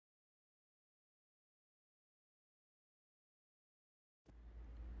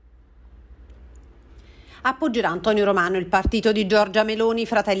Appoggerà Antonio Romano il partito di Giorgia Meloni.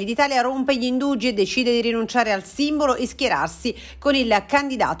 Fratelli d'Italia rompe gli indugi e decide di rinunciare al simbolo e schierarsi con il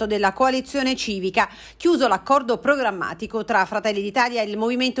candidato della coalizione civica. Chiuso l'accordo programmatico tra Fratelli d'Italia e il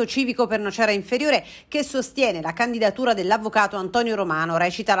Movimento Civico per Nocera Inferiore, che sostiene la candidatura dell'avvocato Antonio Romano,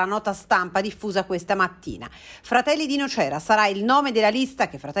 recita la nota stampa diffusa questa mattina. Fratelli di Nocera sarà il nome della lista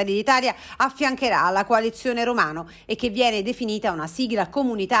che Fratelli d'Italia affiancherà alla coalizione Romano e che viene definita una sigla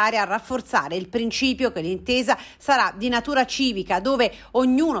comunitaria a rafforzare il principio che l'intesa sarà di natura civica, dove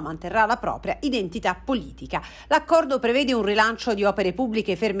ognuno manterrà la propria identità politica. L'accordo prevede un rilancio di opere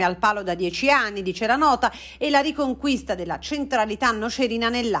pubbliche ferme al palo da 10 anni, dice la nota, e la riconquista della centralità nocerina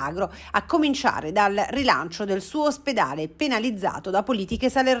nell'agro, a cominciare dal rilancio del suo ospedale penalizzato da politiche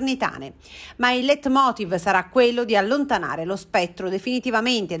salernitane. Ma il leitmotiv sarà quello di allontanare lo spettro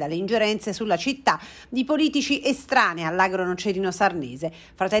definitivamente dalle ingerenze sulla città di politici estranei all'agro nocerino sarnese.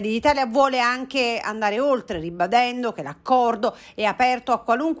 Fratelli d'Italia vuole anche andare oltre, ribadendo che l'accordo è aperto a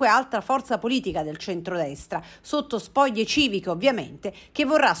qualunque altra forza politica del centrodestra, sotto spoglie civiche ovviamente, che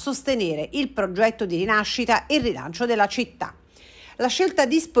vorrà sostenere il progetto di rinascita e rilancio della città. La scelta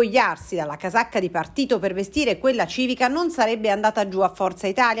di spogliarsi dalla casacca di partito per vestire quella civica non sarebbe andata giù a Forza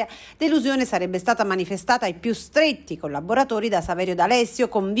Italia. Delusione sarebbe stata manifestata ai più stretti collaboratori da Saverio D'Alessio,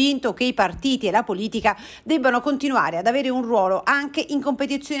 convinto che i partiti e la politica debbano continuare ad avere un ruolo anche in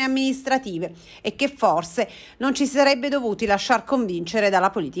competizioni amministrative e che forse non ci sarebbe dovuti lasciar convincere dalla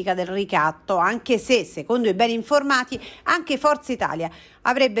politica del ricatto, anche se, secondo i ben informati, anche Forza Italia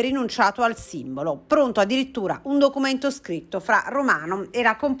avrebbe rinunciato al simbolo. Pronto addirittura un documento scritto fra Romano e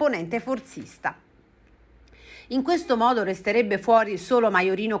la componente forzista. In questo modo resterebbe fuori solo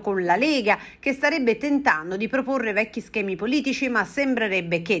Maiorino con la Lega, che starebbe tentando di proporre vecchi schemi politici, ma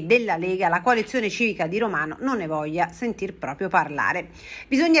sembrerebbe che della Lega la coalizione civica di Romano non ne voglia sentir proprio parlare.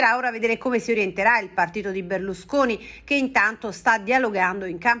 Bisognerà ora vedere come si orienterà il partito di Berlusconi, che intanto sta dialogando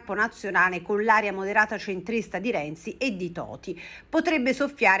in campo nazionale con l'area moderata centrista di Renzi e di Toti. Potrebbe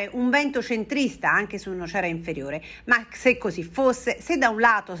soffiare un vento centrista anche su Nocera Inferiore, ma se così fosse, se da un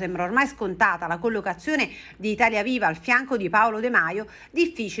lato sembra ormai scontata la collocazione di Italia Viva al fianco di Paolo De Maio,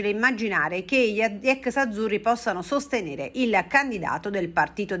 difficile immaginare che gli ex azzurri possano sostenere il candidato del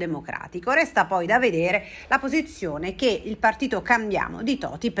Partito Democratico. Resta poi da vedere la posizione che il partito Cambiamo di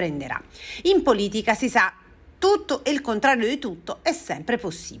Toti prenderà. In politica si sa, tutto e il contrario di tutto è sempre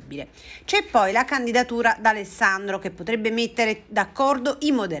possibile. C'è poi la candidatura d'Alessandro, che potrebbe mettere d'accordo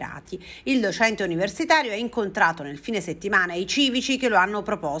i moderati. Il docente universitario ha incontrato nel fine settimana i civici che lo hanno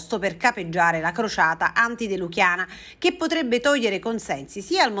proposto per capeggiare la crociata antideluchiana, che potrebbe togliere consensi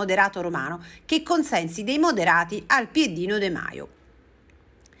sia al moderato Romano che consensi dei moderati al piedino De Maio.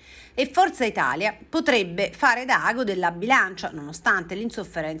 E Forza Italia potrebbe fare da ago della bilancia, nonostante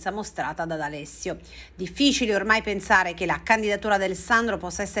l'insofferenza mostrata da D'Alessio. Difficile ormai pensare che la candidatura di Alessandro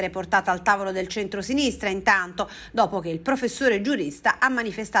possa essere portata al tavolo del centro-sinistra, intanto, dopo che il professore giurista ha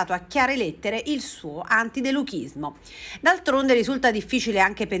manifestato a chiare lettere il suo antideluchismo. D'altronde risulta difficile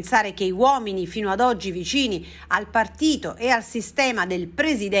anche pensare che gli uomini fino ad oggi vicini al partito e al sistema del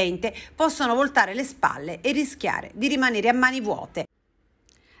presidente possano voltare le spalle e rischiare di rimanere a mani vuote.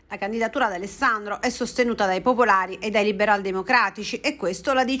 La candidatura di Alessandro è sostenuta dai popolari e dai liberal-democratici e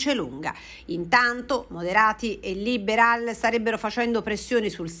questo la dice lunga. Intanto moderati e liberal starebbero facendo pressioni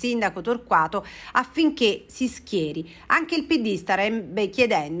sul sindaco Torquato affinché si schieri. Anche il PD starebbe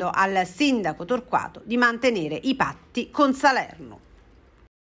chiedendo al sindaco Torquato di mantenere i patti con Salerno.